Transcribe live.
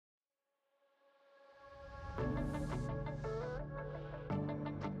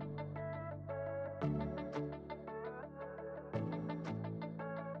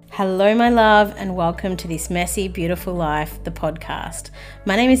Hello, my love, and welcome to This Messy, Beautiful Life, the podcast.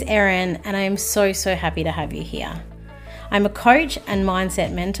 My name is Erin, and I am so happy to have you here. I'm a coach and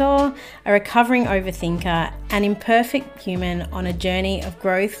mindset mentor, a recovering overthinker, an imperfect human on a journey of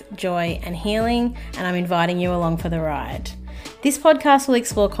growth, joy, and healing, and I'm inviting you along for the ride. This podcast will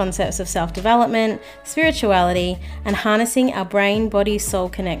explore concepts of self-development, spirituality, and harnessing our brain-body-soul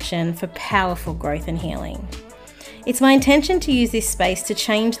connection for powerful growth and healing. It's my intention to use this space to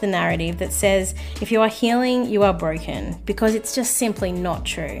change the narrative that says if you are healing, you are broken, because it's just simply not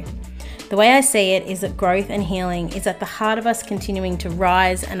true. The way I see it is that growth and healing is at the heart of us continuing to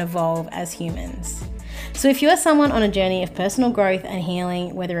rise and evolve as humans. So if you are someone on a journey of personal growth and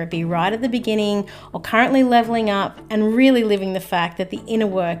healing, whether it be right at the beginning or currently leveling up and really living the fact that the inner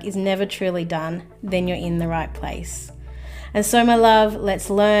work is never truly done, then you're in the right place. And so, my love, let's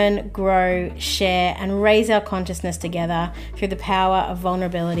learn, grow, share, and raise our consciousness together through the power of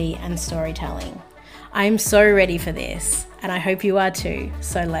vulnerability and storytelling. I'm so ready for this, and I hope you are too.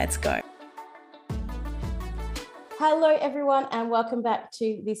 So let's go. Hello, everyone, and welcome back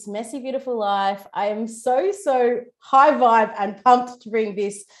to This Messy, Beautiful Life. I am so high vibe and pumped to bring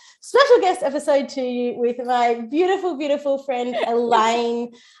this special guest episode to you with my beautiful friend,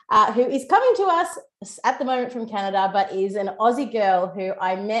 Elaine, who is coming to us at the moment from Canada, but is an Aussie girl who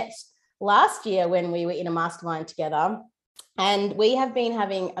I met last year when we were in a mastermind together. And we have been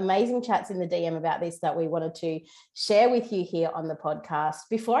having amazing chats in the DM about this that we wanted to share with you here on the podcast.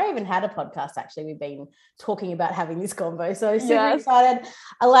 Before I even had a podcast, actually, we've been talking about having this convo. So super excited.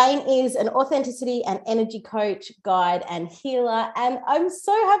 Elaine is an authenticity and energy coach, guide, and healer. And I'm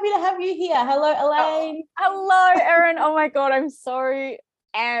so happy to have you here. Hello, Elaine. Hello, Erin. Oh my God, I'm so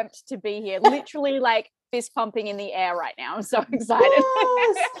amped to be here. Literally like fist pumping in the air right now. I'm so excited.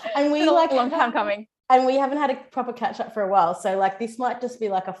 Yes. And we like a long time coming. And we haven't had a proper catch up for a while. So like this might just be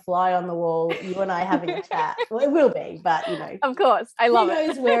like a fly on the wall, you and I having a chat. Well, it will be, but you know. Of course. I love it. Who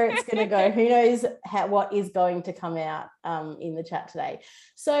knows where it's going to go? Who knows what is going to come out in the chat today.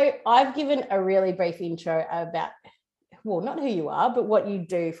 So I've given a really brief intro about, well, not who you are, but what you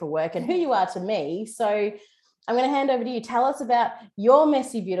do for work and who you are to me. So I'm going to hand over to you. Tell us about your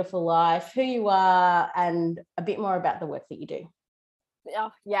messy, beautiful life, who you are, and a bit more about the work that you do.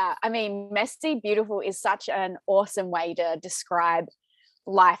 Oh, yeah. I mean, messy, beautiful is such an awesome way to describe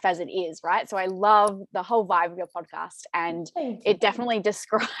life as it is, right? So I love the whole vibe of your podcast, and it definitely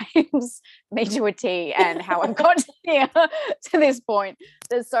describes me to a T and how I've got here to this point.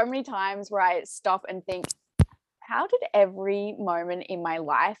 There's so many times where I stop and think, how did every moment in my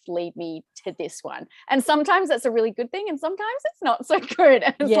life lead me to this one? And sometimes that's a really good thing, and sometimes it's not so good.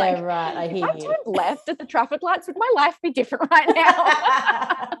 And it's right. I hear if you. I turned left at the traffic lights, would my life be different right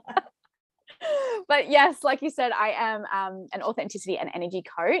now? But yes, like you said, I am an authenticity and energy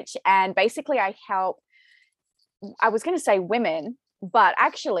coach, and basically I help. I was going to say women, but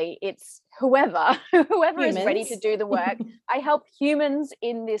actually it's whoever is ready to do the work. I help humans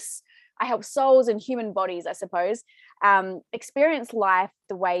in this. I help souls and human bodies, I suppose, experience life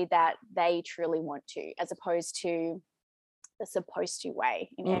the way that they truly want to, as opposed to the supposed to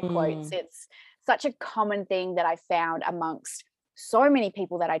way, in air quotes. It's such a common thing that I found amongst so many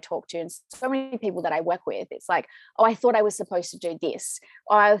people that I talk to and so many people that I work with. It's like, oh, I thought I was supposed to do this,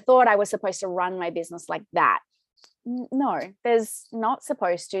 or I thought I was supposed to run my business like that. No, there's not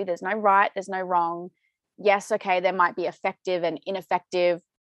supposed to. There's no right, there's no wrong. Yes, okay, there might be effective and ineffective,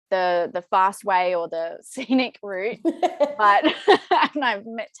 the fast way or the scenic route, but and I've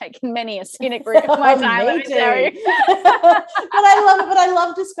taken many a scenic route in my time. Let me tell you. But I love it. But I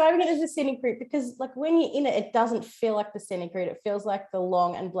love describing it as a scenic route because, like, when you're in it, it doesn't feel like the scenic route. It feels like the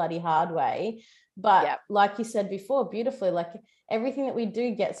long and bloody hard way. But like you said before, beautifully, like everything that we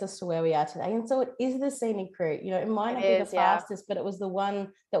do gets us to where we are today. And so it is the scenic route. You know, it might not be the fastest, but it was the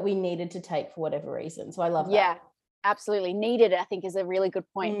one that we needed to take for whatever reason. So I love that. Yeah. Absolutely. Needed, I think, is a really good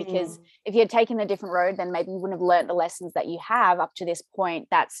point, because if you had taken a different road, then maybe you wouldn't have learned the lessons that you have up to this point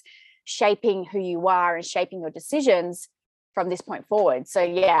that's shaping who you are and shaping your decisions from this point forward. So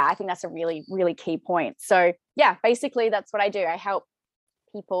yeah, I think that's a really, really key point. So yeah, basically that's what I do. I help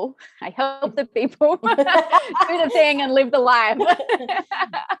people. I help the people do the thing and live the life.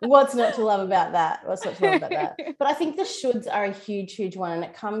 What's not to love about that? But I think the shoulds are a huge one, and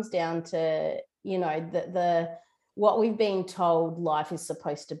it comes down to, you know, the what we've been told life is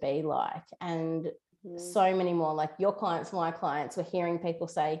supposed to be like, and so many more, like your clients, my clients, we're hearing people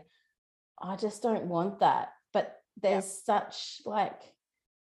say, I just don't want that. But there's such like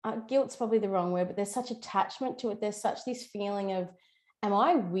guilt's probably the wrong word, but there's such attachment to it. There's such this feeling of, am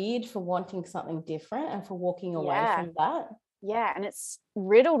I weird for wanting something different and for walking away from that? Yeah. And it's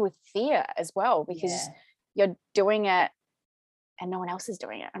riddled with fear as well, because you're doing it and no one else is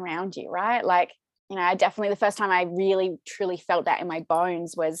doing it around you, right? Like, I definitely, the first time I really truly felt that in my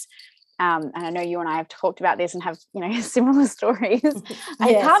bones was, and I know you and I have talked about this and have, similar stories.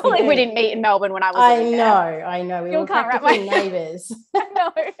 I can't believe we didn't meet in Melbourne when I was living there. I know. We were practically neighbours.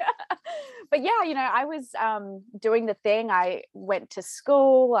 No. But yeah, I was doing the thing. I went to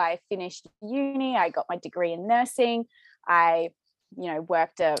school. I finished uni. I got my degree in nursing. I,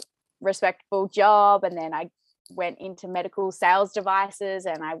 worked a respectable job, and then I went into medical sales devices,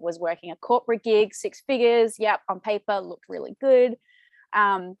 and I was working a corporate gig, 6 figures. Yep, on paper looked really good.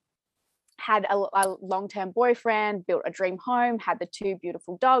 Had a long-term boyfriend, built a dream home, had the 2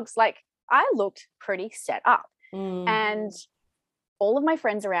 beautiful dogs. Like, I looked pretty set up. And all of my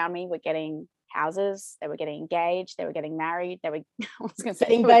friends around me were getting houses, they were getting engaged, they were getting married, they were, I was going to say,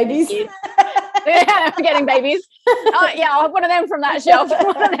 getting babies. Yeah, getting babies. Oh yeah, I'll have one of them from that shelf,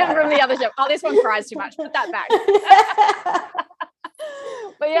 one of them from the other shelf. Oh, this one cries too much, put that back.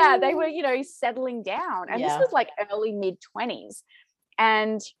 But yeah, they were, settling down, and this was like early mid-20s,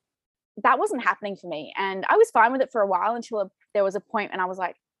 and that wasn't happening for me. And I was fine with it for a while, until there was a point when I was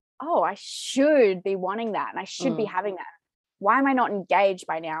like, oh, I should be wanting that, and I should be having that. Why am I not engaged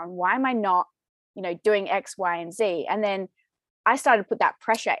by now? And why am I not, doing X, Y, and Z? And then I started to put that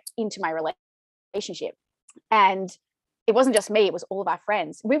pressure into my relationship. And it wasn't just me, it was all of our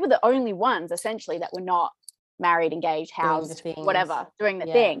friends. We were the only ones essentially that were not married, engaged, housed, whatever, doing the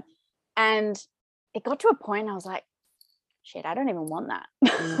thing. And it got to a point I was like, shit, I don't even want that.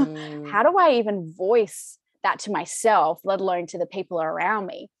 How do I even voice that to myself, let alone to the people around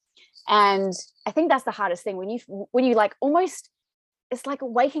me? And I think that's the hardest thing, when you like, almost, it's like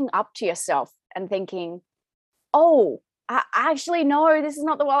waking up to yourself and thinking, oh, I actually know this is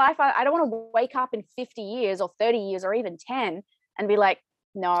not the life. I don't want to wake up in 50 years or 30 years or even 10 and be like,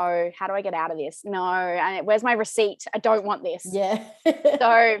 no, how do I get out of this? No, where's my receipt? I don't want this. Yeah.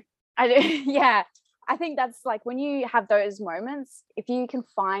 So I think that's like, when you have those moments, if you can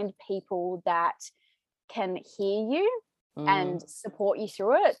find people that can hear you and support you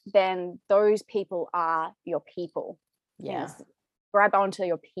through it, then those people are your people. Yes. Grab onto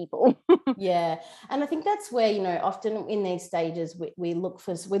your people. Yeah. And I think that's where, often in these stages we look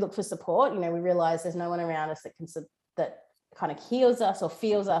for support. We realize there's no one around us that kind of heals us or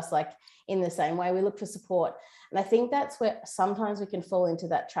feels us like in the same way. We look for support. And I think that's where sometimes we can fall into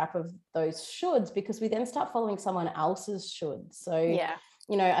that trap of those shoulds, because we then start following someone else's shoulds. So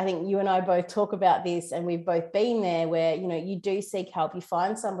I think you and I both talk about this, and we've both been there, where you do seek help, you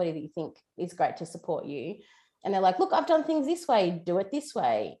find somebody that you think is great to support you, and they're like, look, I've done things this way, do it this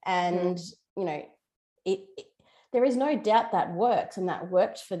way. And there is no doubt that works, and that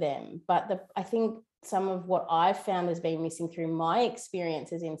worked for them. But I think some of what I've found has been missing through my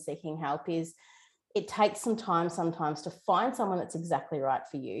experiences in seeking help is it takes some time sometimes to find someone that's exactly right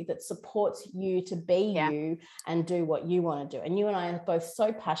for you, that supports you to be you and do what you want to do. And you and I are both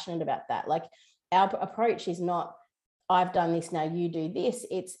so passionate about that. Like, our approach is not, I've done this, now you do this.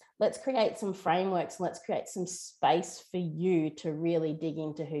 It's, let's create some frameworks, and let's create some space for you to really dig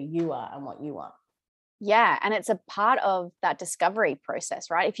into who you are and what you want. Yeah. And it's a part of that discovery process,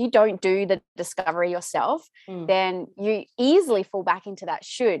 right? If you don't do the discovery yourself, then you easily fall back into that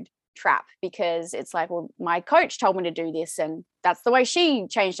should trap, because it's like, well, my coach told me to do this, and that's the way she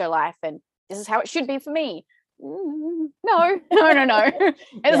changed her life, and this is how it should be for me. No.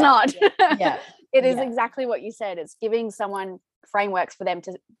 It's not. It is exactly what you said. It's giving someone frameworks for them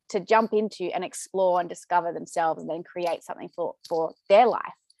to jump into and explore and discover themselves, and then create something for their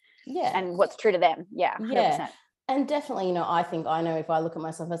life. And what's true to them. 100%. And definitely, I think I know, if I look at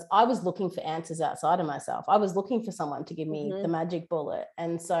myself, as I was looking for answers outside of myself, I was looking for someone to give me the magic bullet.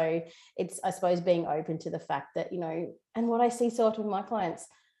 And so it's, I suppose, being open to the fact that, and what I see so often with my clients,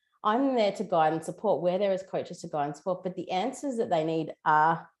 I'm there to guide and support, where there is coaches to guide and support, but the answers that they need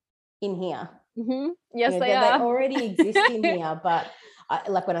are in here. Yes, they are. They already exist in here. But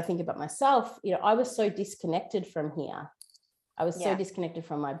like, when I think about myself, I was so disconnected from here. I was so disconnected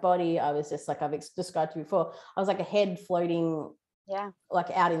from my body. I was just like, I've described to you before, I was like a head floating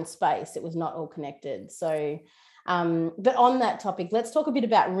like out in space. It was not all connected. So but on that topic, let's talk a bit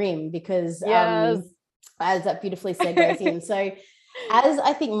about RIM, because as that beautifully segues in. So as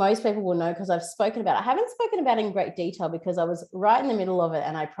I think most people will know, because I've spoken about it, I haven't spoken about it in great detail because I was right in the middle of it,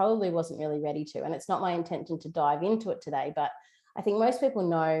 and I probably wasn't really ready to, and it's not my intention to dive into it today. But I think most people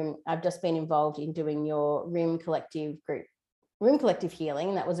know I've just been involved in doing your RIM Collective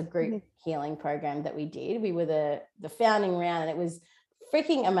Healing. That was a group healing program that we did. We were the founding round, and it was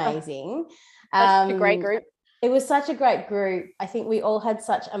freaking amazing. That's a great group. It was such a great group. I think we all had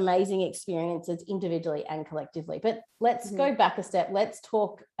such amazing experiences individually and collectively. But let's go back a step. Let's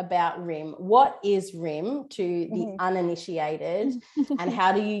talk about RIM. What is RIM to the uninitiated, and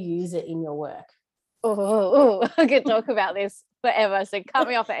how do you use it in your work? Oh, I could talk about this forever, so cut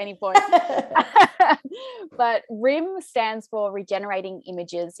me off at any point. But RIM stands for Regenerating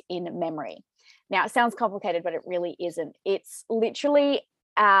Images in Memory. Now, it sounds complicated, but it really isn't. It's literally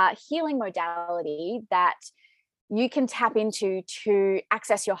a healing modality that you can tap into to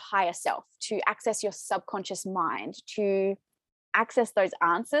access your higher self, to access your subconscious mind, to access those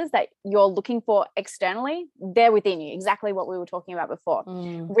answers that you're looking for externally. They're within you, exactly what we were talking about before.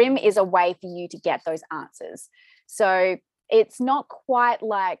 RIM is a way for you to get those answers. So it's not quite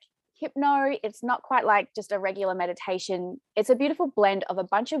like hypno, it's not quite like just a regular meditation. It's a beautiful blend of a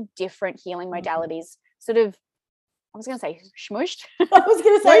bunch of different healing modalities, sort of, I was going to say smushed. I was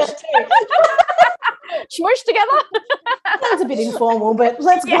going to say that too. Smushed together. Sounds a bit informal, but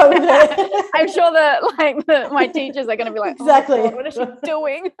let's go with it. I'm sure that my teachers are going to be like, exactly. Oh God, what is she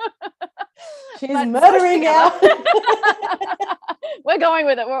doing? She's murdering now. We're going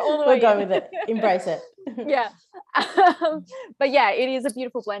with it. We're all the way. We're going with it. Embrace it. Yeah. But yeah, it is a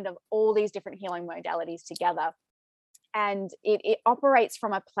beautiful blend of all these different healing modalities together. And it operates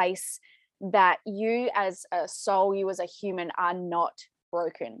from a place that you as a soul, you as a human are not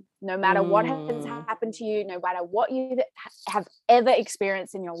broken. No matter what has happened to you, no matter what you have ever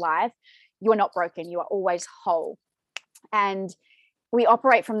experienced in your life, you are not broken. You are always whole. And we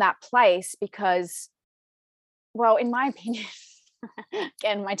operate from that place because, well, in my opinion,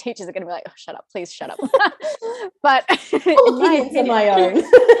 again, my teachers are going to be like, oh, shut up, please shut up. But all opinions are my own.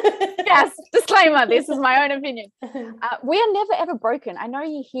 Yes, disclaimer, this is my own opinion. We are never ever broken. I know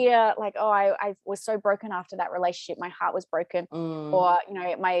you hear like, oh, I was so broken after that relationship, my heart was broken, or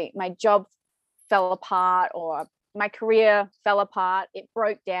my job fell apart, or my career fell apart, it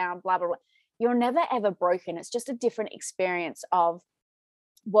broke down, blah blah blah. You're never ever broken. It's just a different experience of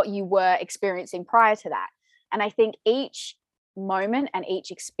what you were experiencing prior to that. And I think each moment and each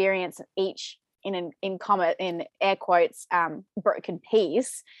experience, each in air quotes broken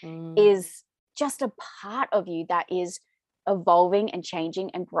piece is just a part of you that is evolving and changing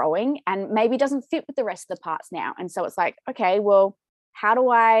and growing, and maybe doesn't fit with the rest of the parts now. And so it's like, okay, well, how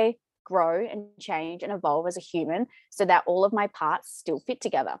do I grow and change and evolve as a human so that all of my parts still fit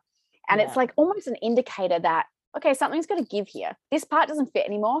together? And it's like almost an indicator that, okay, something's got to give here. This part doesn't fit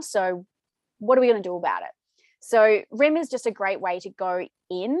anymore, so what are we going to do about it? So RIM is just a great way to go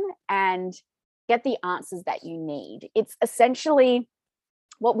in and get the answers that you need. It's essentially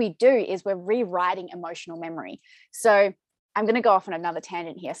what we do is we're rewriting emotional memory. So I'm going to go off on another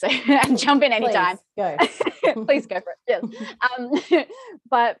tangent here. So jump in anytime. Please go. Please go for it. Yes.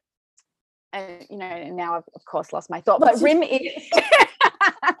 But now I've of course lost my thought. But RIM is.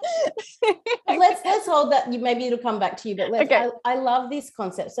 let's hold that. Maybe it'll come back to you. But okay. I love this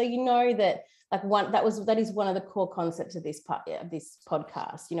concept. So you know that. Like that is one of the core concepts of this part of this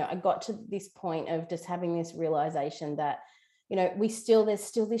podcast. I got to this point of just having this realization that, there's still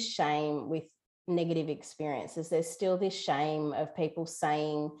this shame with negative experiences. There's still this shame of people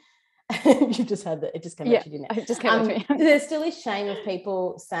saying, you just had that, it just came out to you, didn't it? It just came out to me. There's still this shame of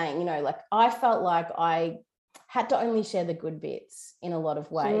people saying, like I felt like I had to only share the good bits in a lot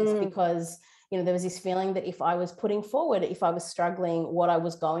of ways because there was this feeling that if I was putting forward, if I was struggling, what I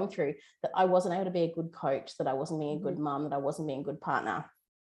was going through, that I wasn't able to be a good coach, that I wasn't being a good mom, that I wasn't being a good partner.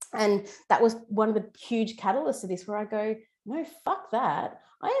 And that was one of the huge catalysts of this, where I go, no, fuck that.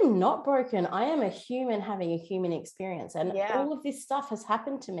 I am not broken. I am a human having a human experience. And all of this stuff has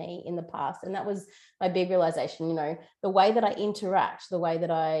happened to me in the past. And that was my big realization, the way that I interact, the way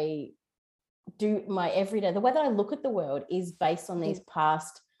that I do my everyday, the way that I look at the world is based on these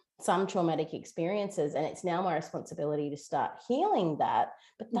past some traumatic experiences, and it's now my responsibility to start healing that.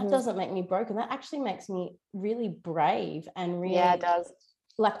 But that doesn't make me broken. That actually makes me really brave and really, it does.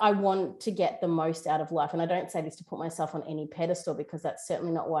 Like I want to get the most out of life. And I don't say this to put myself on any pedestal, because that's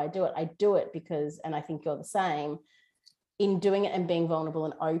certainly not why I do it. I do it because, and I think you're the same, in doing it and being vulnerable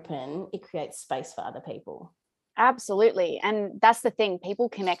and open, it creates space for other people. Absolutely. And that's the thing, people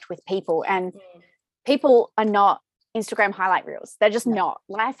connect with people, and people are not Instagram highlight reels. They're just not.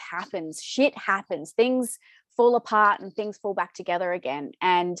 Life happens, shit happens, things fall apart and things fall back together again.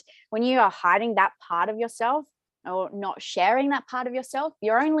 And when you are hiding that part of yourself or not sharing that part of yourself,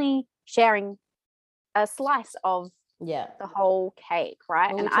 you're only sharing a slice of the whole cake,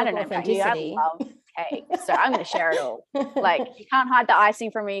 right? Well, and I don't know about you, I love cake, so I'm going to share it all. Like, you can't hide the icing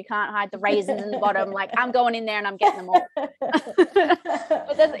from me, you can't hide the raisins in the bottom. Like, I'm going in there and I'm getting them all.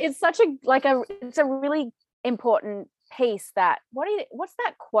 But it's such a really important piece that what's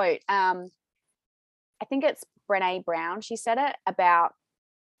that quote? I think it's Brené Brown. She said it about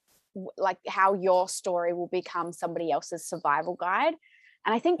like how your story will become somebody else's survival guide.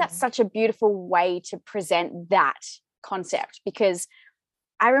 And I think that's such a beautiful way to present that concept, because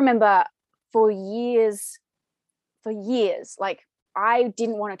I remember for years, like I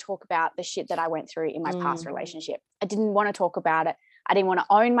didn't want to talk about the shit that I went through in my past relationship. I didn't want to talk about it. I didn't want to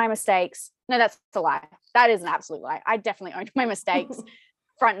own my mistakes. No, that's a lie. That is an absolute lie. I definitely owned my mistakes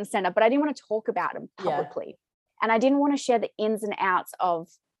front and center, but I didn't want to talk about them publicly. And I didn't want to share the ins and outs of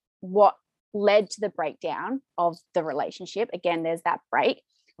what led to the breakdown of the relationship. Again, there's that break,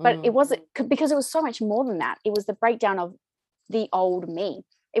 but it wasn't, because it was so much more than that. It was the breakdown of the old me.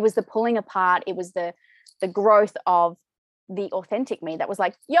 It was the pulling apart. It was the growth of the authentic me that was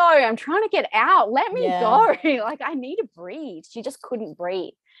like, yo, I'm trying to get out. Let me go. Like, I need to breathe. She just couldn't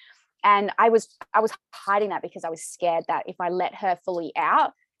breathe. And I was hiding that because I was scared that if I let her fully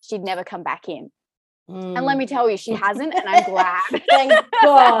out, she'd never come back in. And let me tell you, she hasn't, and I'm glad. Thank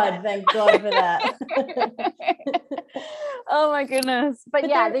God for that. Oh my goodness. But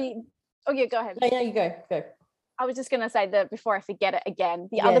yeah, go ahead. No, you go. I was just going to say that before I forget it again,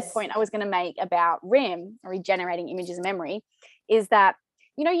 the other point I was going to make about RIM, or regenerating images and memory, is that,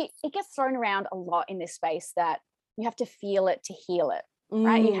 you know, it gets thrown around a lot in this space that you have to feel it to heal it,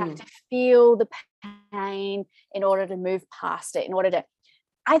 right? You have to feel the pain in order to move past it,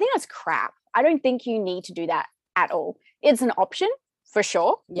 I think that's crap. I don't think you need to do that at all. It's an option for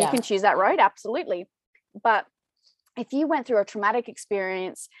sure. You can choose that road. Absolutely. But if you went through a traumatic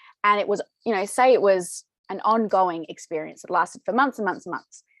experience and it was, you know, say it was an ongoing experience that lasted for months and months and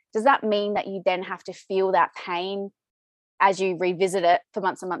months, does that mean that you then have to feel that pain as you revisit it for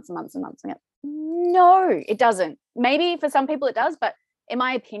months and months and months and months? No, it doesn't. Maybe for some people it does, but in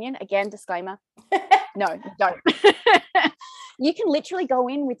my opinion, again, disclaimer, no, don't. You can literally go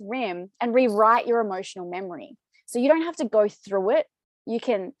in with RIM and rewrite your emotional memory. So you don't have to go through it. You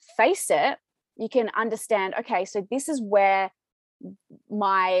can face it. You can understand, okay, so this is where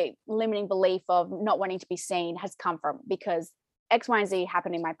my limiting belief of not wanting to be seen has come from, because X, Y, and Z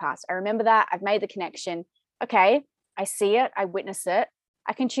happened in my past. I remember that. I've made the connection. Okay, I see it. I witness it.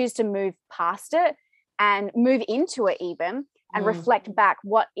 I can choose to move past it and move into it even, and reflect back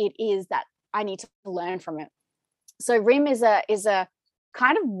what it is that I need to learn from it. So RIM is a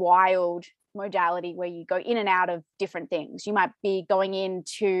kind of wild modality where you go in and out of different things. You might be going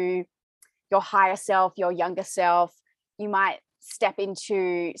into your higher self, your younger self. You might step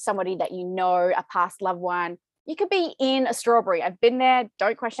into somebody that you know, a past loved one. You could be in a strawberry. I've been there.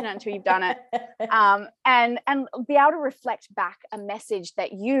 Don't question it until you've done it. And be able to reflect back a message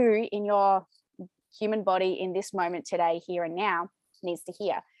that you, in your human body in this moment today, here and now, needs to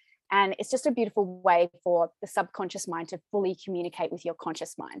hear. And it's just a beautiful way for the subconscious mind to fully communicate with your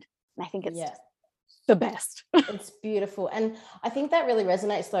conscious mind. And I think it's the best. It's beautiful. And I think that really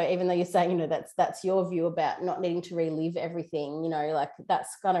resonates, though, even though you're saying, you know, that's your view about not needing to relive everything, you know, like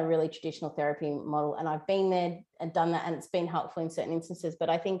that's kind of really traditional therapy model. And I've been there and done that, and it's been helpful in certain instances. But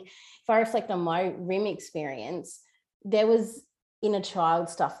I think if I reflect on my RIM experience, there was inner child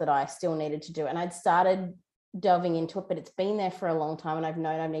stuff that I still needed to do. And I'd started delving into it, but it's been there for a long time, and I've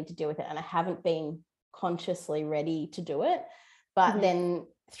known I need to deal with it, and I haven't been consciously ready to do it. But then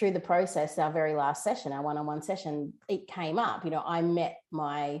through the process, our very last session, our one-on-one session, it came up. You know, I met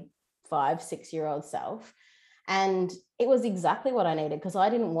my 5-6-year-old self, and it was exactly what I needed, because I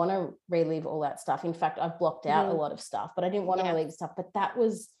didn't want to relive all that stuff. In fact, I've blocked out a lot of stuff, but I didn't want to relive stuff. But that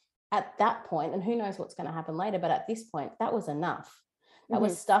was at that point, and who knows what's going to happen later, but at this point, that was enough. That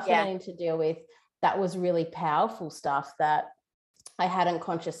was stuff that I needed to deal with. That was really powerful stuff that I hadn't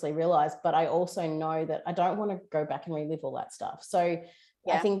consciously realized, but I also know that I don't want to go back and relive all that stuff. So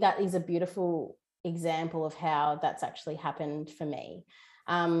I think that is a beautiful example of how that's actually happened for me.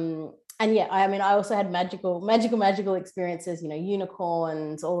 And yeah, I mean, I also had magical experiences, you know,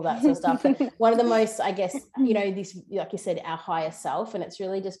 unicorns, all that sort of stuff. But one of the most, I guess, you know, this, like you said, our higher self, and it's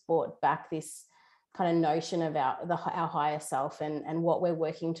really just brought back this kind of notion of our higher self and what we're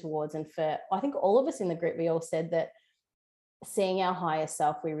working towards. And for, I think all of us in the group, we all said that seeing our higher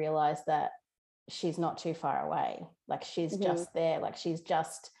self, we realized that she's not too far away. Like she's just there, like she's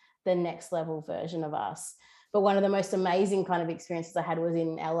just the next level version of us. But one of the most amazing kind of experiences I had was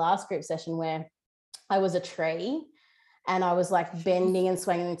in our last group session, where I was a tree and I was like bending and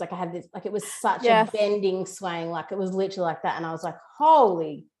swaying. And it's like I had this, like it was such a bending, swaying, like it was literally like that. And I was like,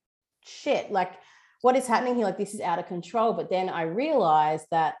 holy shit, like what is happening here? Like, this is out of control. But then I realized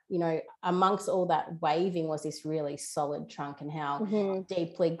that, you know, amongst all that waving was this really solid trunk, and how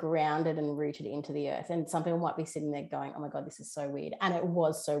deeply grounded and rooted into the earth. And some people might be sitting there going, oh my God, this is so weird. And it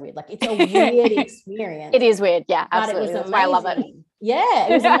was so weird. Like, it's a weird experience. It is weird. Yeah, absolutely. That's why I love it. Yeah,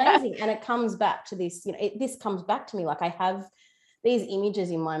 it was amazing. And it comes back to this, you know, this comes back to me. Like, I have these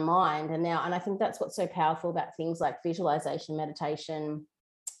images in my mind, and I think that's what's so powerful about things like visualization, meditation,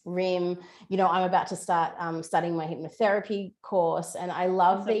 RIM. You know, I'm about to start studying my hypnotherapy course, and I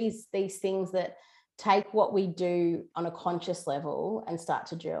love these things that take what we do on a conscious level and start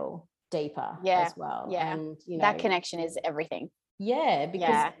to drill deeper as well. Yeah, and you know, that connection is everything. Yeah,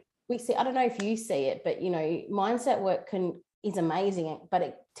 because we see, I don't know if you see it, but you know, mindset work is amazing, but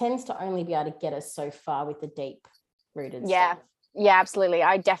it tends to only be able to get us so far with the deep rooted stuff. Yeah, absolutely.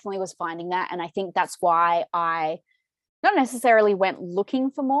 I definitely was finding that, and I think that's why I not necessarily went looking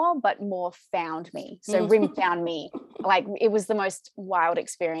for more, but more found me. So RIM found me. Like, it was the most wild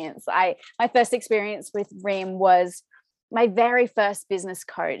experience. My first experience with RIM was my very first business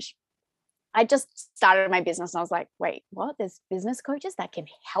coach. I just started my business and I was like, wait, what? There's business coaches that can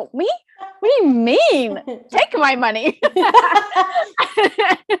help me? What do you mean? Take my money.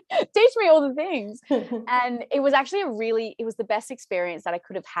 Teach me all the things. And it was actually it was the best experience that I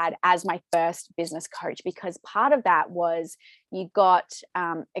could have had as my first business coach, because part of that was you got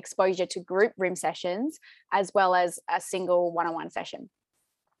exposure to group RIM sessions as well as a single one-on-one session.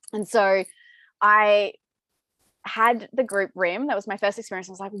 And so I had the group RIM. That was my first experience.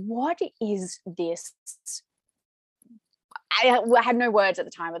 I was like, what is this? I had no words at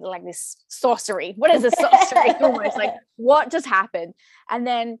the time, but like, this sorcery. What is this sorcery? Almost like, what just happened? And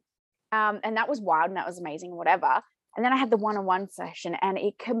then, and that was wild and that was amazing, whatever. And then I had the one-on-one session and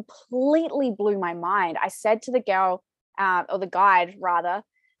it completely blew my mind. I said to the girl, or the guide rather,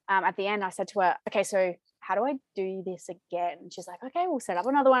 at the end, I said to her, okay, so how do I do this again? And she's like, okay, we'll set up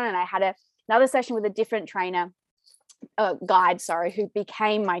another one. And I had another session with a different guide, who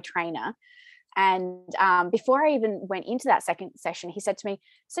became my trainer. And before I even went into that second session, he said to me,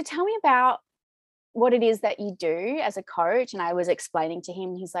 so tell me about what it is that you do as a coach. And I was explaining to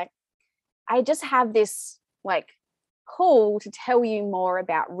him, he's like, I just have this like call to tell you more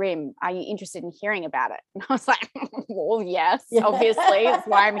about RIM. Are you interested in hearing about it? And I was like, well, yes, obviously, that's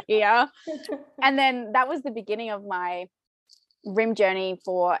why I'm here. And then that was the beginning of my RIM journey,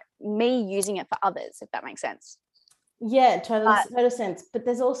 for me using it for others, if that makes sense. Yeah, total sense. But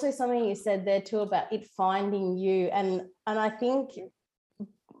there's also something you said there too about it finding you, and I think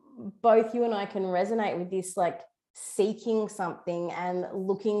both you and I can resonate with this, like seeking something and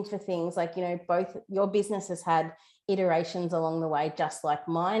looking for things. Like, you know, both your business has had iterations along the way, just like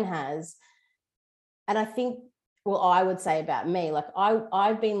mine has. And I think, well, I would say about me, like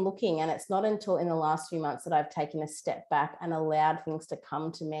I've been looking, and it's not until in the last few months that I've taken a step back and allowed things to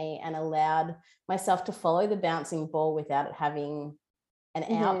come to me and allowed myself to follow the bouncing ball without it having an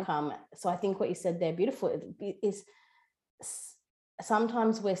outcome. So I think what you said there, beautiful, is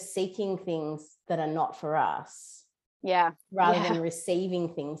sometimes we're seeking things that are not for us. Rather than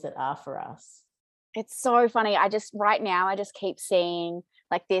receiving things that are for us. It's so funny. Right now I just keep seeing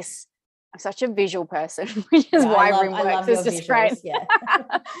like this. I'm such a visual person, which is why RIM works is just great. Yeah.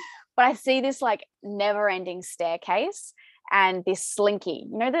 But I see this like never-ending staircase and this slinky.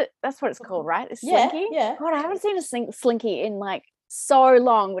 You know, that's what it's called, right? A slinky? Yeah. God, I haven't seen a slinky in like so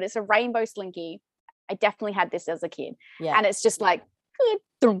long, but it's a rainbow slinky. I definitely had this as a kid. Yeah. And it's just like,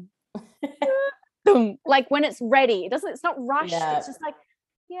 like when it's ready, it's not rushed. Yeah. It's just like,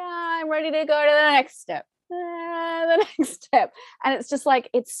 I'm ready to go to the next step. The next step. And it's just like,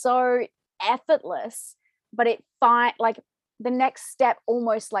 it's so effortless, but like the next step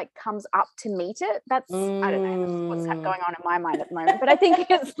almost like comes up to meet it. That's I don't know what's going on in my mind at the moment, but I think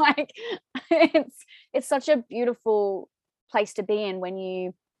it's like it's such a beautiful place to be in when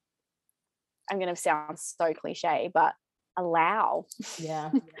you, I'm going to sound so cliche, but allow.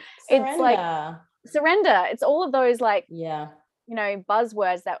 It's like surrender. It's all of those like you know,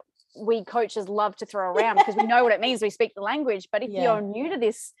 buzzwords that we coaches love to throw around because we know what it means, we speak the language. But if you're new to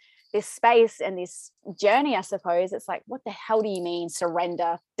this space and this journey, I suppose it's like, what the hell do you mean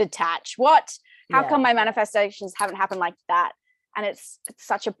surrender, detach? How come my manifestations haven't happened like that? And it's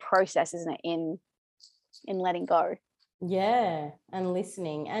such a process, isn't it, in letting go. And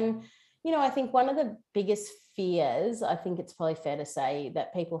listening. And you know, I think one of the biggest fears, I think it's probably fair to say,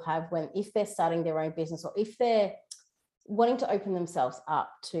 that people have if they're starting their own business or if they're wanting to open themselves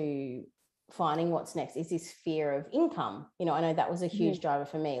up to finding what's next, is this fear of income. You know, I know that was a huge driver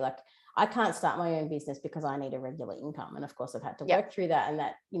for me. Like, I can't start my own business because I need a regular income. And of course I've had to work through that, and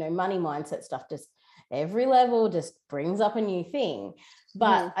that, you know, money mindset stuff just every level just brings up a new thing.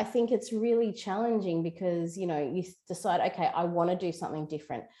 But I think it's really challenging because, you know, you decide, okay, I want to do something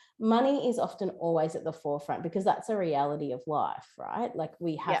different. Money is often always at the forefront because that's a reality of life, right? Like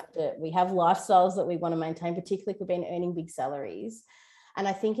we have lifestyles that we want to maintain, particularly if we've been earning big salaries. And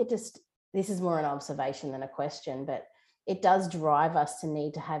I think this is more an observation than a question, but it does drive us to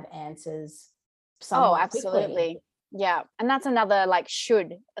need to have answers somewhat absolutely quickly. Yeah. And that's another, like,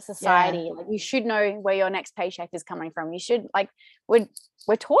 should a society, like, you should know where your next paycheck is coming from. You should, like, we're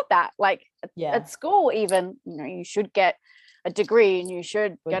taught that, like, at school, even, you know, you should get a degree and you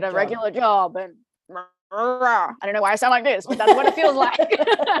should get a regular job. And I don't know why I sound like this, but that's what it feels like.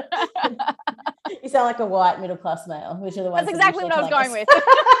 You sound like a white middle-class male, which are the ones. That's exactly what I was going with.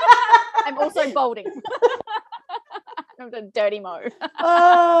 I'm also balding. I'm a dirty mo.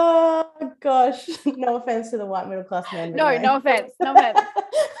 Oh gosh, no offense to the white middle-class men. No offense.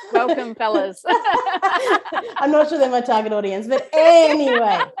 Welcome, fellas. I'm not sure they're my target audience, but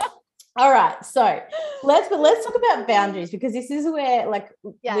anyway. All right, so let's talk about boundaries, because this is where, like,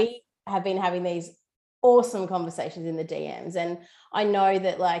 we have been having these awesome conversations in the DMs, and I know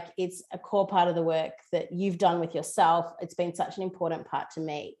that, like, it's a core part of the work that you've done with yourself. It's been such an important part to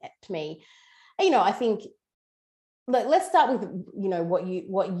me. You know, I think, let's start with, you know,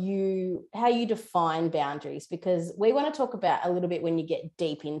 how you define boundaries, because we want to talk about a little bit when you get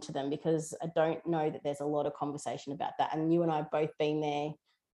deep into them, because I don't know that there's a lot of conversation about that, and you and I have both been there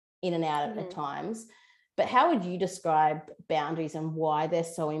in and out at times. But how would you describe boundaries and why they're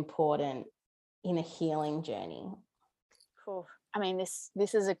so important in a healing journey? Cool. I mean, this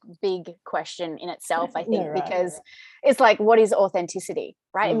is a big question in itself, I think, because it's like, what is authenticity,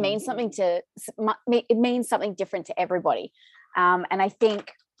 right? It means something different to everybody. And I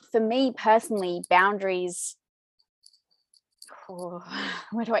think for me personally, boundaries,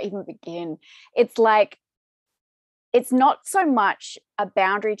 where do I even begin? It's like, it's not so much a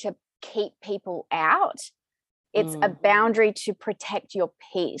boundary to keep people out. It's a boundary to protect your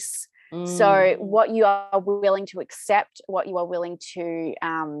peace. So what you are willing to accept, what you are willing to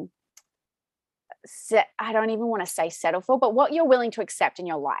I don't even want to say settle for, but what you're willing to accept in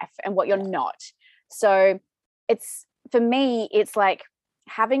your life and what you're not. So it's, for me, it's like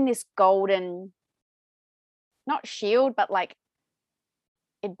having this golden, not shield, but like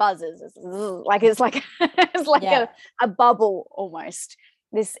it buzzes. It's like a bubble almost.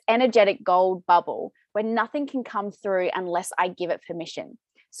 This energetic gold bubble where nothing can come through unless I give it permission.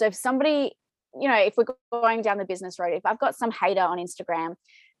 So if somebody, you know, if we're going down the business road, if I've got some hater on Instagram,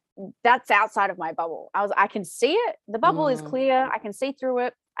 that's outside of my bubble. I can see it. The bubble is clear. I can see through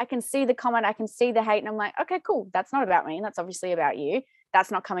it. I can see the comment. I can see the hate. And I'm like, okay, cool. That's not about me. That's obviously about you.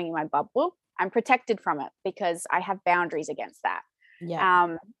 That's not coming in my bubble. I'm protected from it because I have boundaries against that.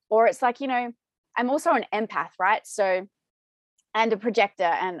 Yeah. Or it's like, you know, I'm also an empath, right? So, and a projector,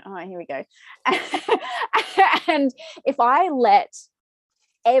 and here we go. And if I let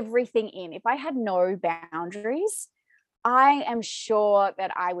everything in, if I had no boundaries, I am sure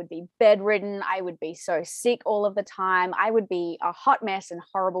that I would be bedridden. I would be so sick all of the time. I would be a hot mess and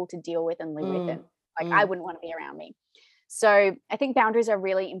horrible to deal with and live with. And like, I wouldn't want to be around me. So I think boundaries are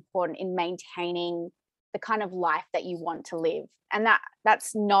really important in maintaining the kind of life that you want to live. And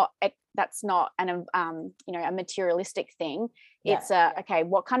that's not an you know, a materialistic thing. It's okay,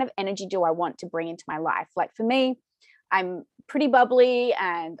 what kind of energy do I want to bring into my life? Like for me, I'm pretty bubbly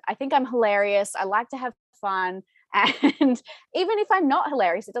and I think I'm hilarious. I like to have fun. And even if I'm not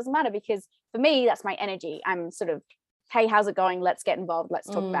hilarious, it doesn't matter, because for me, that's my energy. I'm sort of, hey, how's it going? Let's get involved. Let's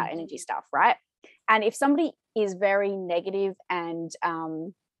talk about energy stuff, right? And if somebody is very negative and I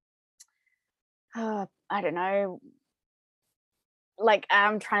don't know, like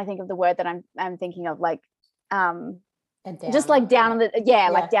I'm trying to think of the word that I'm thinking of, like just like down in the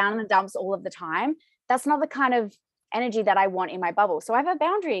like down in the dumps all of the time. That's not the kind of energy that I want in my bubble. So I have a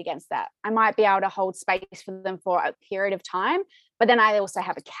boundary against that. I might be able to hold space for them for a period of time, but then I also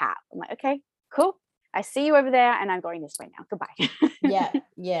have a cap. I'm like, okay, cool. I see you over there and I'm going this way now. Goodbye.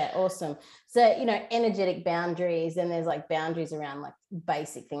 Yeah. Awesome. So, you know, energetic boundaries, and there's like boundaries around like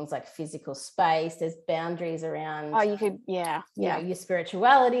basic things like physical space. There's boundaries around, you could, you know, your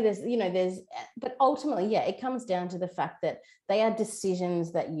spirituality. But ultimately, it comes down to the fact that they are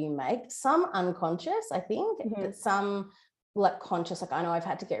decisions that you make, some unconscious, I think, but some like conscious. Like I know I've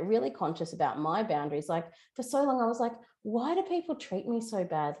had to get really conscious about my boundaries. Like for so long I was like, why do people treat me so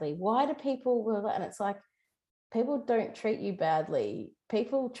badly? Why do people, and it's like, people don't treat you badly.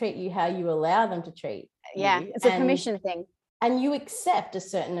 People treat you how you allow them to treat you. It's a permission thing. And you accept a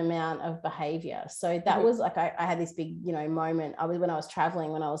certain amount of behavior. So that was like, I had this big, you know, moment. When I was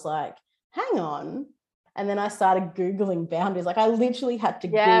traveling, when I was like, hang on, And then I started Googling boundaries. Like I literally had to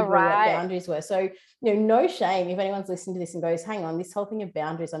Google what boundaries were. So, no shame if anyone's listening to this and goes, hang on, this whole thing of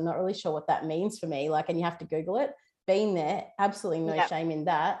boundaries, I'm not really sure what that means for me. Like, and you have to Google it. Been there, absolutely no shame in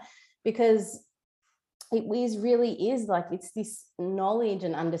that, because it really is like, it's this knowledge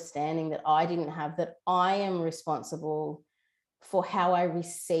and understanding that I didn't have, that I am responsible for how I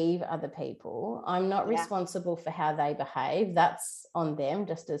receive other people. I'm not responsible for how they behave. That's on them,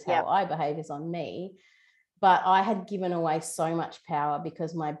 just as how I behave is on me. But I had given away so much power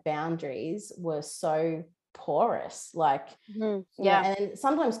because my boundaries were so porous. Like, and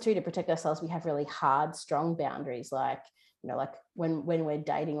sometimes too, to protect ourselves, we have really hard, strong boundaries. Like, like when we're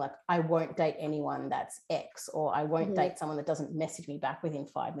dating, like I won't date anyone that's X, or I won't date someone that doesn't message me back within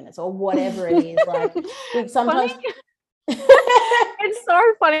 5 minutes, or whatever it is. Like we sometimes. It's so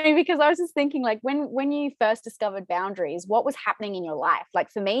funny because I was just thinking, like, when you first discovered boundaries, what was happening in your life?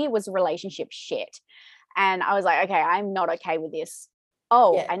 Like for me, it was relationship shit. And I was like, okay, I'm not okay with this.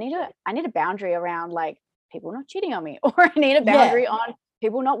 I need a boundary around like people not cheating on me, or I need a boundary on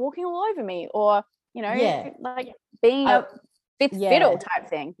people not walking all over me, or like being a fifth fiddle type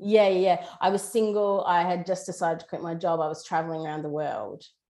thing. Yeah. I was single. I had just decided to quit my job. I was traveling around the world.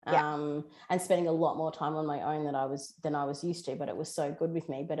 And spending a lot more time on my own than I was used to, but it was so good with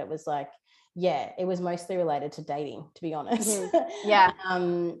me. But it was like, it was mostly related to dating, to be honest. But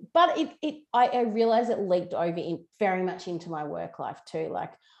I realized it leaked over very much into my work life too.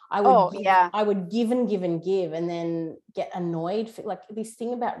 Like I would give and give and give, and then get annoyed for, like, this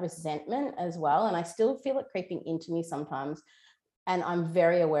thing about resentment as well. And I still feel it creeping into me sometimes. And I'm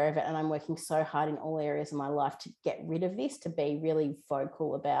very aware of it, and I'm working so hard in all areas of my life to get rid of this, to be really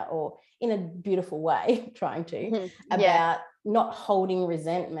vocal about, or in a beautiful way, trying to, about not holding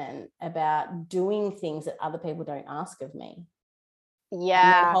resentment, about doing things that other people don't ask of me.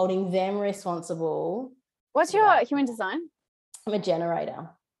 Yeah. And then holding them responsible. What's your human design? I'm a generator.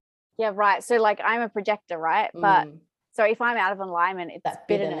 Yeah, right. So like I'm a projector, right? But so if I'm out of alignment, it's that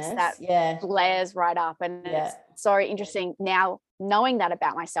bitterness that flares right up. And it's so interesting now knowing that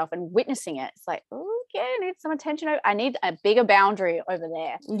about myself and witnessing it. It's like, okay, I need some attention. I need a bigger boundary over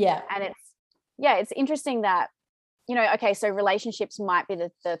there. Yeah. And it's interesting that, okay, so relationships might be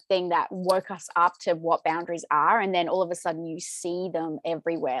the thing that woke us up to what boundaries are. And then all of a sudden you see them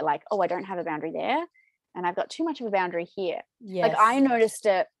everywhere. Like, oh, I don't have a boundary there, and I've got too much of a boundary here. Yes. Like I noticed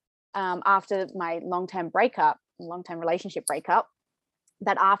it after my long-term relationship breakup,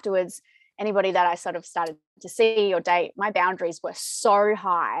 that afterwards, anybody that I sort of started to see or date, my boundaries were so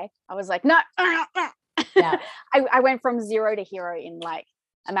high. I was like, no. I went from 0 to hero in like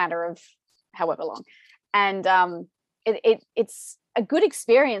a matter of however long. And it's a good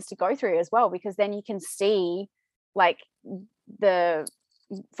experience to go through as well, because then you can see like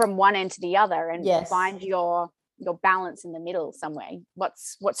from one end to the other and find your balance in the middle somewhere.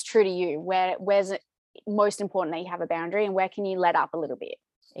 What's true to you? Where's it most important that you have a boundary, and where can you let up a little bit?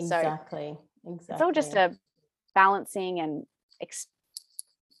 Exactly. It's all just a balancing and it's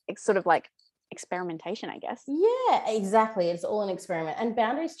sort of like experimentation, I guess. Yeah, exactly. It's all an experiment, and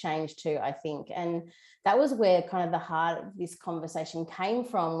boundaries change too, I think. And that was where kind of the heart of this conversation came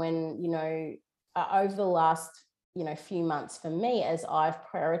from, when, over the last, few months for me, as I've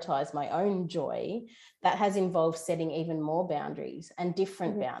prioritized my own joy, that has involved setting even more boundaries and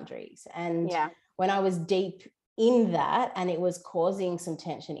different boundaries. And when I was deep in that and it was causing some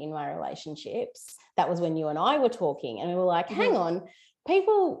tension in my relationships, that was when you and I were talking, and we were like, hang on,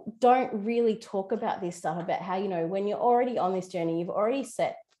 people don't really talk about this stuff, about how, when you're already on this journey,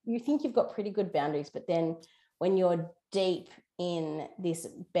 you think you've got pretty good boundaries, but then when you're deep in this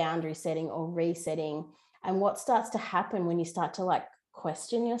boundary setting or resetting, and what starts to happen when you start to like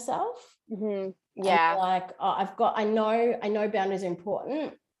question yourself. Like, I know boundaries are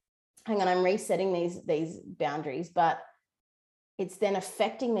important. Hang on, I'm resetting these boundaries, but it's then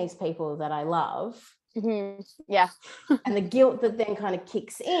affecting these people that I love. And the guilt that then kind of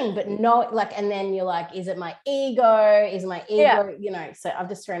kicks in, but and then you're like, is it my ego? Is my ego, so I've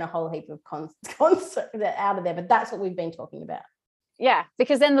just thrown a whole heap of concepts out of there, but that's what we've been talking about. Yeah,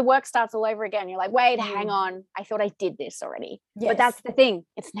 because then the work starts all over again. You're like, wait, hang on. I thought I did this already. But that's the thing.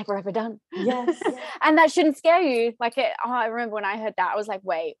 It's never ever done. Yes. And that shouldn't scare you. Like, I remember when I heard that, I was like,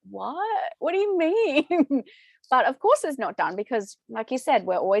 wait, what? What do you mean? But of course it's not done, because like you said,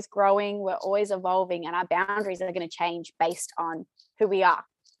 we're always growing, we're always evolving, and our boundaries are going to change based on who we are.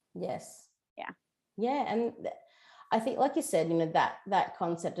 Yes. Yeah. Yeah. And I think, like you said, that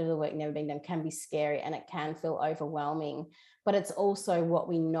concept of the work never being done can be scary, and it can feel overwhelming, but it's also what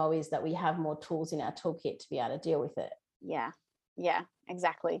we know is that we have more tools in our toolkit to be able to deal with it. Yeah,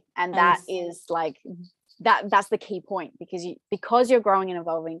 exactly. And that is like that's the key point, because you're growing and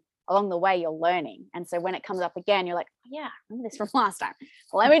evolving along the way, you're learning. And so when it comes up again, you're like, oh, yeah, I remember this from last time.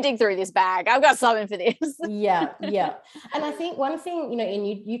 Well, let me dig through this bag. I've got something for this. Yeah. And I think one thing, and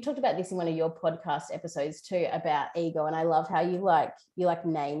you talked about this in one of your podcast episodes too, about ego. And I love how you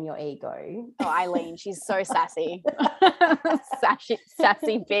name your ego. Oh, Elaine, she's so sassy.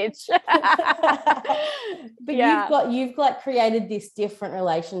 sassy bitch. But you've created this different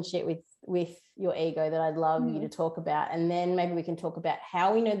relationship with your ego that I'd love you to talk about. And then maybe we can talk about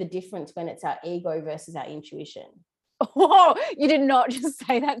how we know the difference when it's our ego versus our intuition. Whoa, you did not just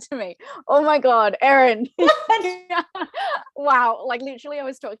say that to me. Oh my God, Erin. Wow. Like literally I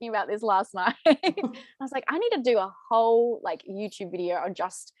was talking about this last night. I was like, I need to do a whole YouTube video on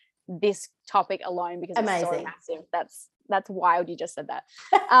just this topic alone, because it's so massive. That's wild. You just said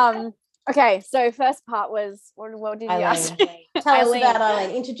that. Okay, so first part was what did you ask me? Tell us about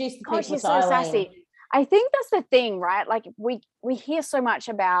Elaine. Introduce the people to she's so Elaine. Sassy. I think that's the thing, right? Like we hear so much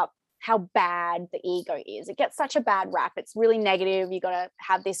about how bad the ego is. It gets such a bad rap. It's really negative. You got to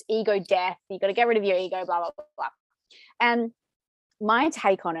have this ego death. You got to get rid of your ego, blah, blah, blah, blah. And my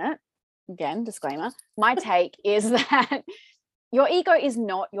take on it, again, disclaimer, my take is that your ego is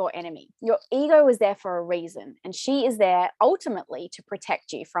not your enemy. Your ego is there for a reason. And she is there ultimately to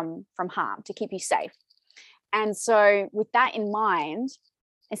protect you from harm, to keep you safe. And so with that in mind,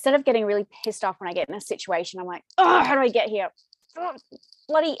 instead of getting really pissed off when I get in a situation, I'm like, oh, how do I get here? Oh,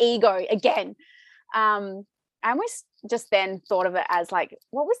 bloody ego again. I almost just then thought of it as like,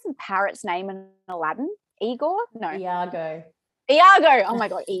 what was the parrot's name in Aladdin? Igor? No. Iago. Oh my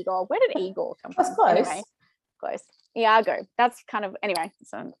God, Igor. Where did Igor come from? That's close. Anyway, close. Iago. That's kind of, anyway.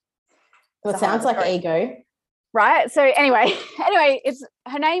 So it sounds like ego. Right. So anyway,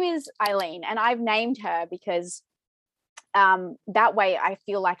 her name is Elaine, and I've named her because that way I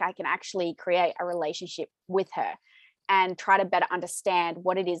feel like I can actually create a relationship with her and try to better understand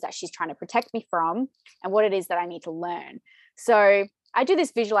what it is that she's trying to protect me from and what it is that I need to learn. So I do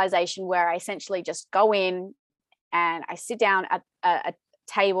this visualization where I essentially just go in and I sit down at a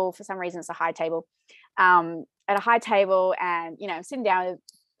table. For some reason, it's a high table, at a high table, and, I'm sitting down with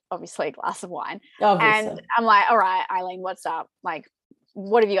obviously a glass of wine. Obviously. And I'm like, all right, Elaine, what's up? Like,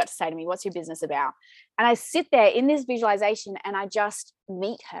 what have you got to say to me? What's your business about? And I sit there in this visualization and I just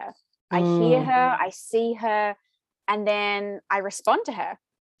meet her. I hear her, I see her, and then I respond to her.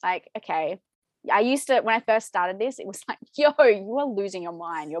 Like, okay, I used to, when I first started this, it was like, yo, you are losing your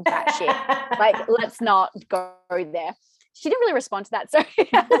mind. You're batshit. Like, let's not go there. She didn't really respond to that. So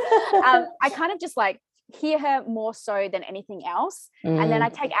I kind of just like hear her more so than anything else. And then I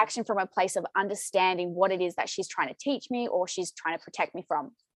take action from a place of understanding what it is that she's trying to teach me or she's trying to protect me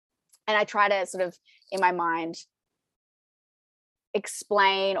from. And I try to sort of, in my mind,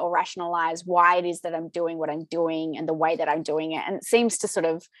 explain or rationalize why it is that I'm doing what I'm doing and the way that I'm doing it. And it seems to sort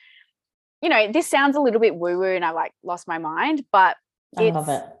of, this sounds a little bit woo-woo and I like lost my mind, but I love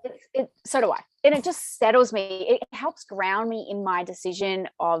it. So do I. And it just settles me. It helps ground me in my decision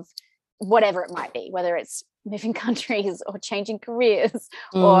of whatever it might be, whether it's moving countries or changing careers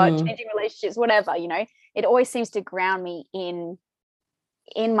or changing relationships, whatever, it always seems to ground me in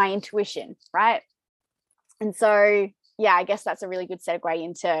my intuition. Right. And so, yeah, I guess that's a really good segue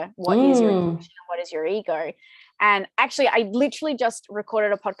into what is your intuition and what is your ego. And actually, I literally just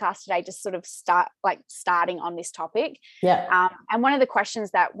recorded a podcast today, just sort of starting on this topic. Yeah. And one of the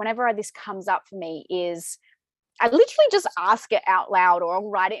questions that whenever this comes up for me is, I literally just ask it out loud, or I'll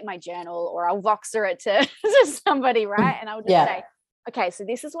write it in my journal, or I'll Voxer it to somebody, right? And I'll just say, okay, so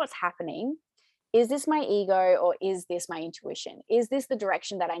this is what's happening. Is this my ego or is this my intuition? Is this the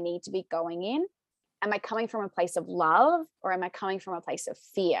direction that I need to be going in? Am I coming from a place of love or am I coming from a place of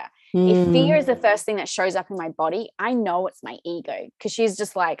fear? If fear is the first thing that shows up in my body, I know it's my ego, because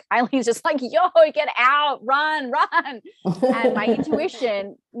Eileen's just like, yo, get out, run. And my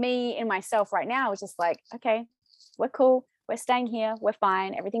intuition, me and myself right now, is just like, okay, we're cool. We're staying here. We're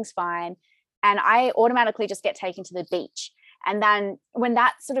fine. Everything's fine. And I automatically just get taken to the beach. And then when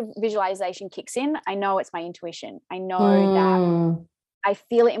that sort of visualization kicks in, I know it's my intuition. I know that I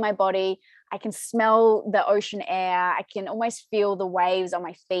feel it in my body. I can smell the ocean air. I can almost feel the waves on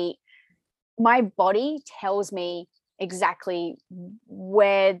my feet. My body tells me exactly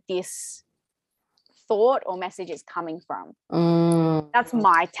where this thought or message is coming from. That's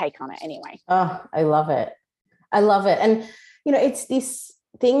my take on it anyway. Oh, I love it. And, it's this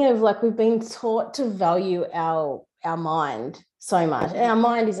thing of like, we've been taught to value our mind so much. And our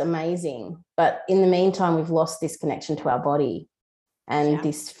mind is amazing. But in the meantime, we've lost this connection to our body. And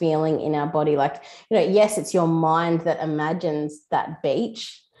this feeling in our body, like, yes, it's your mind that imagines that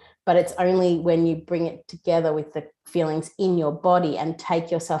beach, but it's only when you bring it together with the feelings in your body and take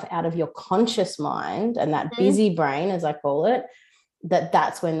yourself out of your conscious mind and that busy brain, as I call it,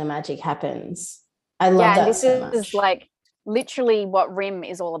 that's when the magic happens. I love that so much. This is like literally what RIM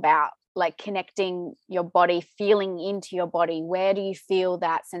is all about, like connecting your body, feeling into your body. Where do you feel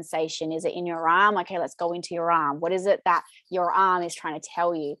that sensation? Is it in your arm? Okay, let's go into your arm. What is it that your arm is trying to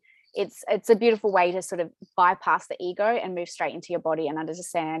tell you? It's a beautiful way to sort of bypass the ego and move straight into your body and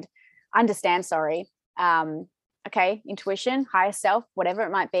understand, okay, intuition, higher self, whatever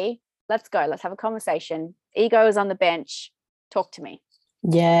it might be. Let's go. Let's have a conversation. Ego is on the bench. Talk to me.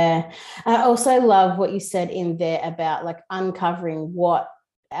 Yeah. I also love what you said in there about like uncovering what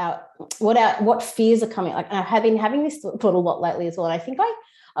fears are coming. Like I have been having this thought a lot lately as well. And I think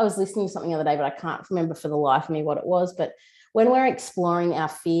I was listening to something the other day, but I can't remember for the life of me what it was. But when we're exploring our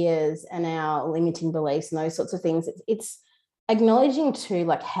fears and our limiting beliefs and those sorts of things, it's acknowledging too,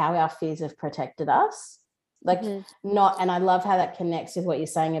 like how our fears have protected us. Like not, and I love how that connects with what you're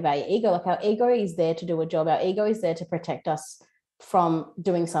saying about your ego. Like our ego is there to do a job. Our ego is there to protect us from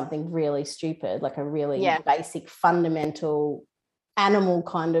doing something really stupid, like a really basic, fundamental animal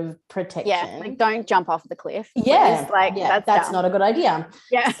kind of protection. Yeah, like don't jump off the cliff. Yeah, please. Like that's not a good idea.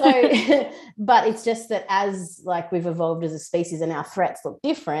 Yeah. So, but it's just that as like we've evolved as a species and our threats look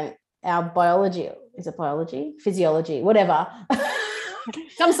different, our biology, is it biology, physiology, whatever.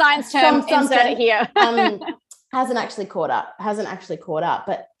 Some science term, insert it here. hasn't actually caught up,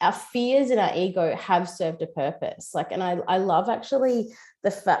 but our fears and our ego have served a purpose. Like, and I love actually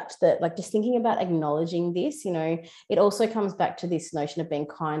the fact that, like, just thinking about acknowledging this, you know, it also comes back to this notion of being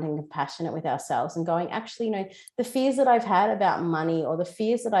kind and compassionate with ourselves and going, actually, you know, the fears that I've had about money or the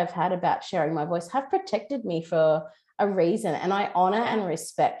fears that I've had about sharing my voice have protected me for a reason. And I honor and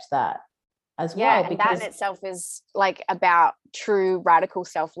respect that as well. And that in itself is like about true radical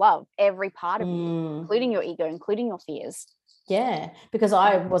self-love, every part of you, including your ego, including your fears. Yeah, because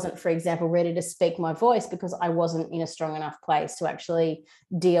I wasn't, for example, ready to speak my voice because I wasn't in a strong enough place to actually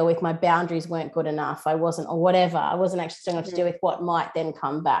deal with my boundaries weren't good enough. I wasn't, or whatever. I wasn't actually strong enough to deal with what might then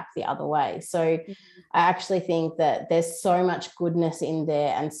come back the other way. So I actually think that there's so much goodness in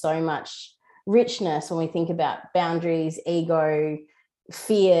there and so much richness when we think about boundaries, ego,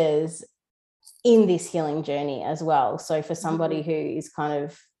 fears in this healing journey as well. So for somebody who is kind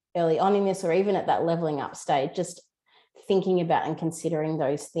of early on in this or even at that leveling up stage, just thinking about and considering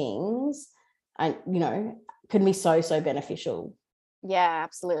those things and, you know, could be so beneficial. Yeah,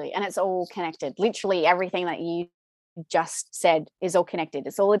 absolutely. And it's all connected. Literally everything that you just said is all connected.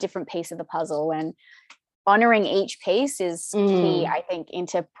 It's all a different piece of the puzzle, and honoring each piece is key, I think,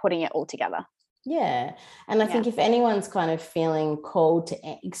 into putting it all together. Yeah. And I think if anyone's kind of feeling called to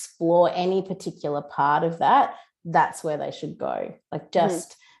explore any particular part of that, that's where they should go. Like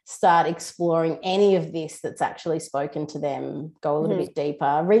just start exploring any of this that's actually spoken to them, go a little bit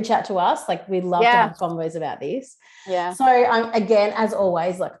deeper, reach out to us. Like we'd love to have convos about this. Yeah. So again, as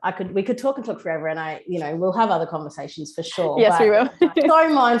always, like we could talk and talk forever, and we'll have other conversations for sure. Yes, we will.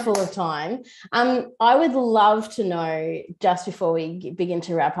 So mindful of time. I would love to know, just before we begin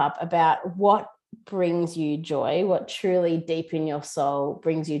to wrap up, about what brings you joy, what truly deep in your soul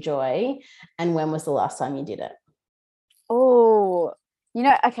brings you joy, and when was the last time you did it? Oh,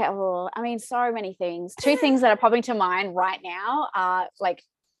 okay, well, I mean, so many things. Two things that are popping to mind right now are like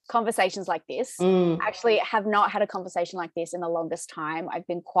conversations like this. Actually have not had a conversation like this in the longest time. I've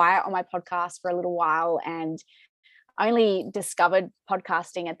been quiet on my podcast for a little while and only discovered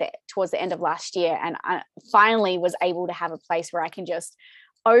podcasting towards the end of last year, and I finally was able to have a place where I can just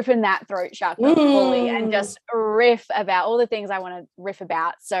open that throat chakra fully and just riff about all the things I want to riff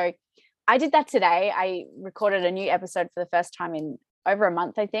about. So I did that today. I recorded a new episode for the first time in over a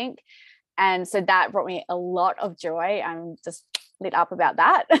month, I think. And so that brought me a lot of joy. I'm just lit up about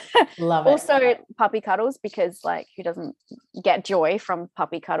that. Love it. Also puppy cuddles, because like who doesn't get joy from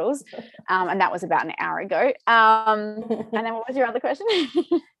puppy cuddles? And that was about an hour ago. And then what was your other question?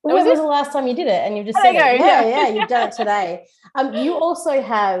 When was the last time you did it? And you've just said it. Yeah, you've done it today. You also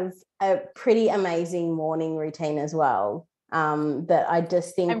have a pretty amazing morning routine as well. That I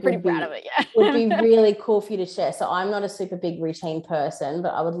just think I'm pretty proud of it. Yeah, would be really cool for you to share. So I'm not a super big routine person,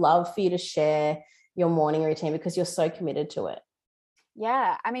 but I would love for you to share your morning routine because you're so committed to it.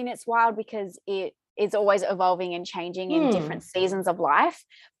 Yeah, I mean, it's wild because it is always evolving and changing in different seasons of life.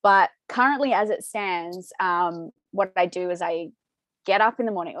 But currently, as it stands, what I do is I get up in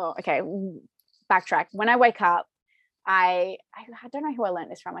the morning. Oh, okay, backtrack. When I wake up, I don't know who I learned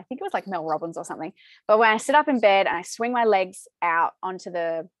this from. I think it was like Mel Robbins or something. But when I sit up in bed and I swing my legs out onto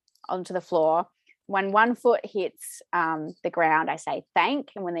the floor, when one foot hits the ground, I say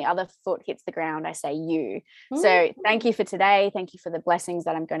thank. And when the other foot hits the ground, I say you. So thank you for today. Thank you for the blessings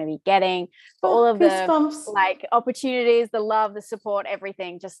that I'm going to be getting, for all of the like opportunities, the love, the support,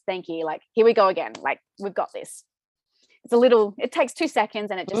 everything. Just thank you. Like, here we go again. Like, we've got this. It takes 2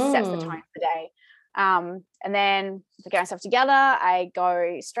 seconds and it just sets the tone for the day. And then to get myself together, I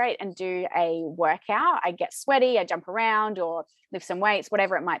go straight and do a workout. I get sweaty, I jump around or lift some weights,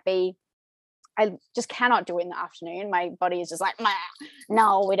 whatever it might be. I just cannot do it in the afternoon. My body is just like,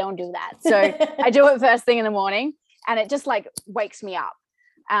 no, we don't do that. So I do it first thing in the morning, and it just like wakes me up.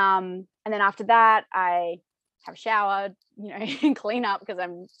 And then after that, I have a shower, and clean up because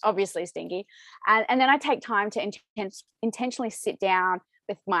I'm obviously stinky. And then I take time to intentionally sit down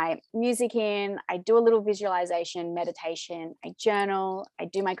with my music in. I do a little visualization, meditation. I journal. I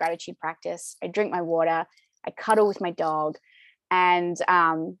do my gratitude practice. I drink my water. I cuddle with my dog. And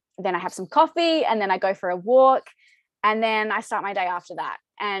then I have some coffee, and then I go for a walk, and then I start my day after that.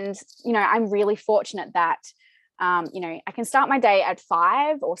 And, I'm really fortunate that, I can start my day at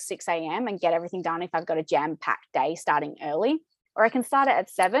 5 or 6 a.m. and get everything done if I've got a jam-packed day starting early, or I can start it at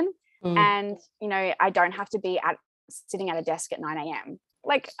 7 and, I don't have to be sitting at a desk at 9 a.m.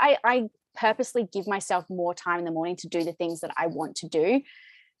 Like, I purposely give myself more time in the morning to do the things that I want to do,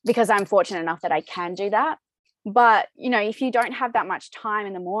 because I'm fortunate enough that I can do that. But, if you don't have that much time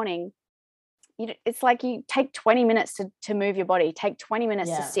in the morning, it's like you take 20 minutes to move your body, take 20 minutes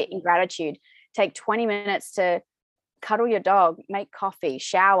to sit in gratitude, take 20 minutes to cuddle your dog, make coffee,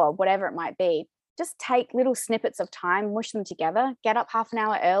 shower, whatever it might be. Just take little snippets of time, mush them together, get up half an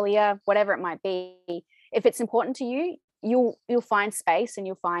hour earlier, whatever it might be. If it's important to you, you'll find space and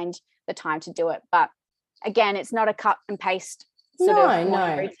you'll find the time to do it. But again, it's not a cut and paste sort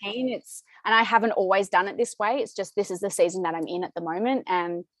of routine. And I haven't always done it this way. It's just, this is the season that I'm in at the moment,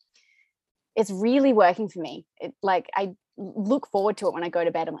 and it's really working for me. I look forward to it when I go to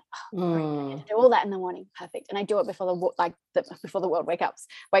bed. I'm like, I get to do all that in the morning. Perfect. And I do it before the world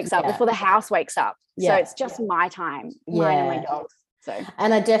wakes up, before the house wakes up. So it's just my time, mine and my dog's. So,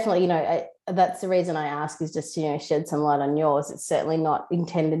 and I definitely, that's the reason I ask, is just to, shed some light on yours. It's certainly not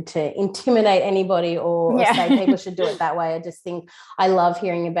intended to intimidate anybody or say people should do it that way. I just think I love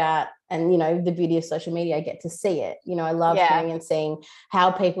hearing about, and, the beauty of social media, I get to see it. I love hearing and seeing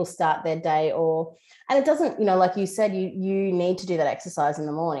how people start their day, and it doesn't, like you said, you need to do that exercise in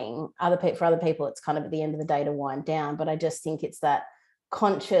the morning. For other people, it's kind of at the end of the day to wind down. But I just think it's that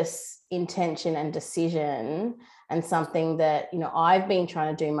conscious intention and decision, and something that I've been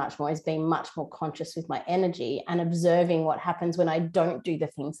trying to do much more, is being much more conscious with my energy and observing what happens when I don't do the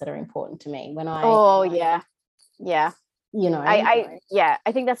things that are important to me. When I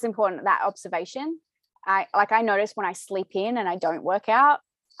I think that's important, that observation. I notice when I sleep in and I don't work out,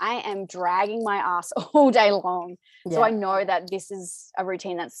 I am dragging my ass all day long. So I know that this is a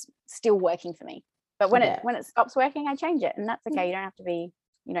routine that's still working for me. But when it stops working, I change it, and that's okay. You don't have to be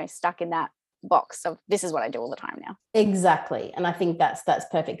stuck in that box of this is what I do all the time now. Exactly. And I think that's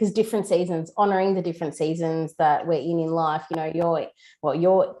perfect, because different seasons, honoring the different seasons that we're in life.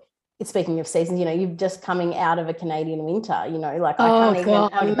 You're speaking of seasons, you're just coming out of a Canadian winter, I can't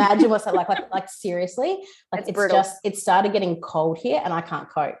even imagine what's that like seriously, like it started getting cold here and I can't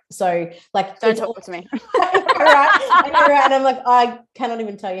cope. So don't talk to me. right. And I'm like, I cannot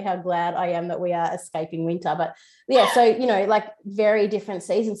even tell you how glad I am that we are escaping winter. But so very different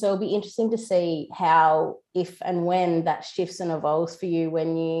seasons. So it'll be interesting to see how, if and when that shifts and evolves for you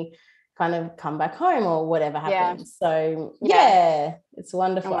when you kind of come back home or whatever happens. So it's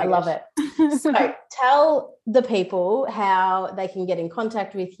wonderful. I love it. So tell the people how they can get in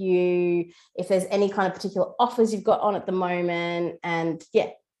contact with you, if there's any kind of particular offers you've got on at the moment, and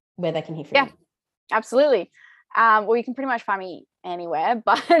where they can hear from you. Absolutely. Well, you can pretty much find me anywhere,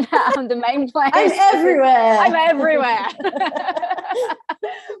 but the main place I'm everywhere.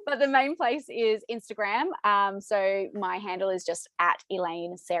 But the main place is Instagram. So my handle is just at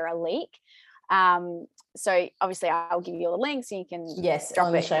Elaine Sarah Leek. So obviously I'll give you all the links, so you can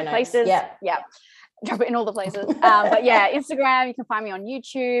drop it in places. Drop it in all the places. But Instagram, you can find me on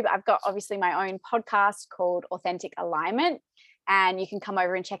YouTube. I've got obviously my own podcast called Authentic Alignment, and you can come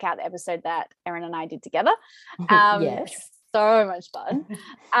over and check out the episode that Erin and I did together. So much fun.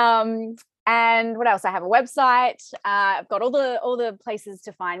 And what else? I have a website. I've got all the places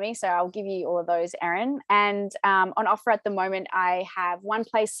to find me, so I'll give you all of those, Erin. And on offer at the moment, I have one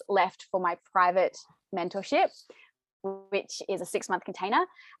place left for my private mentorship, which is a 6-month container.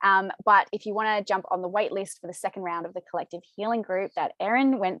 But if you want to jump on the wait list for the second round of the collective healing group that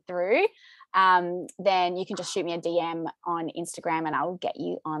Erin went through, then you can just shoot me a DM on Instagram and I'll get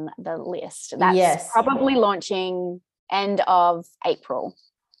you on the list. That's probably launching end of April.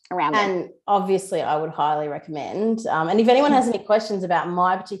 And obviously I would highly recommend, and if anyone has any questions about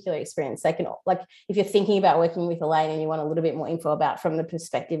my particular experience, they can, like, if you're thinking about working with Elaine and you want a little bit more info about from the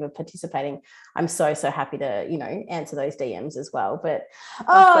perspective of participating, I'm so happy to, you know, answer those DMs as well. But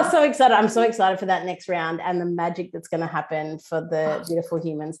so excited. I'm so excited for that next round and the magic that's going to happen for the beautiful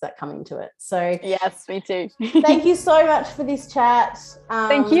humans that come into it. So yes, me too. Thank you so much for this chat.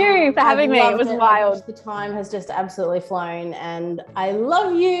 Thank you for having me. It was wild. The time has just absolutely flown and I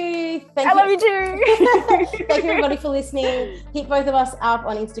love you. I love you too. Thank you everybody for listening. Hit both of us up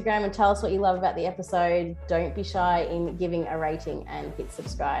on Instagram and tell us what you love about the episode. Don't be shy in giving a rating and hit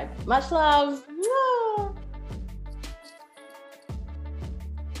subscribe. Much love.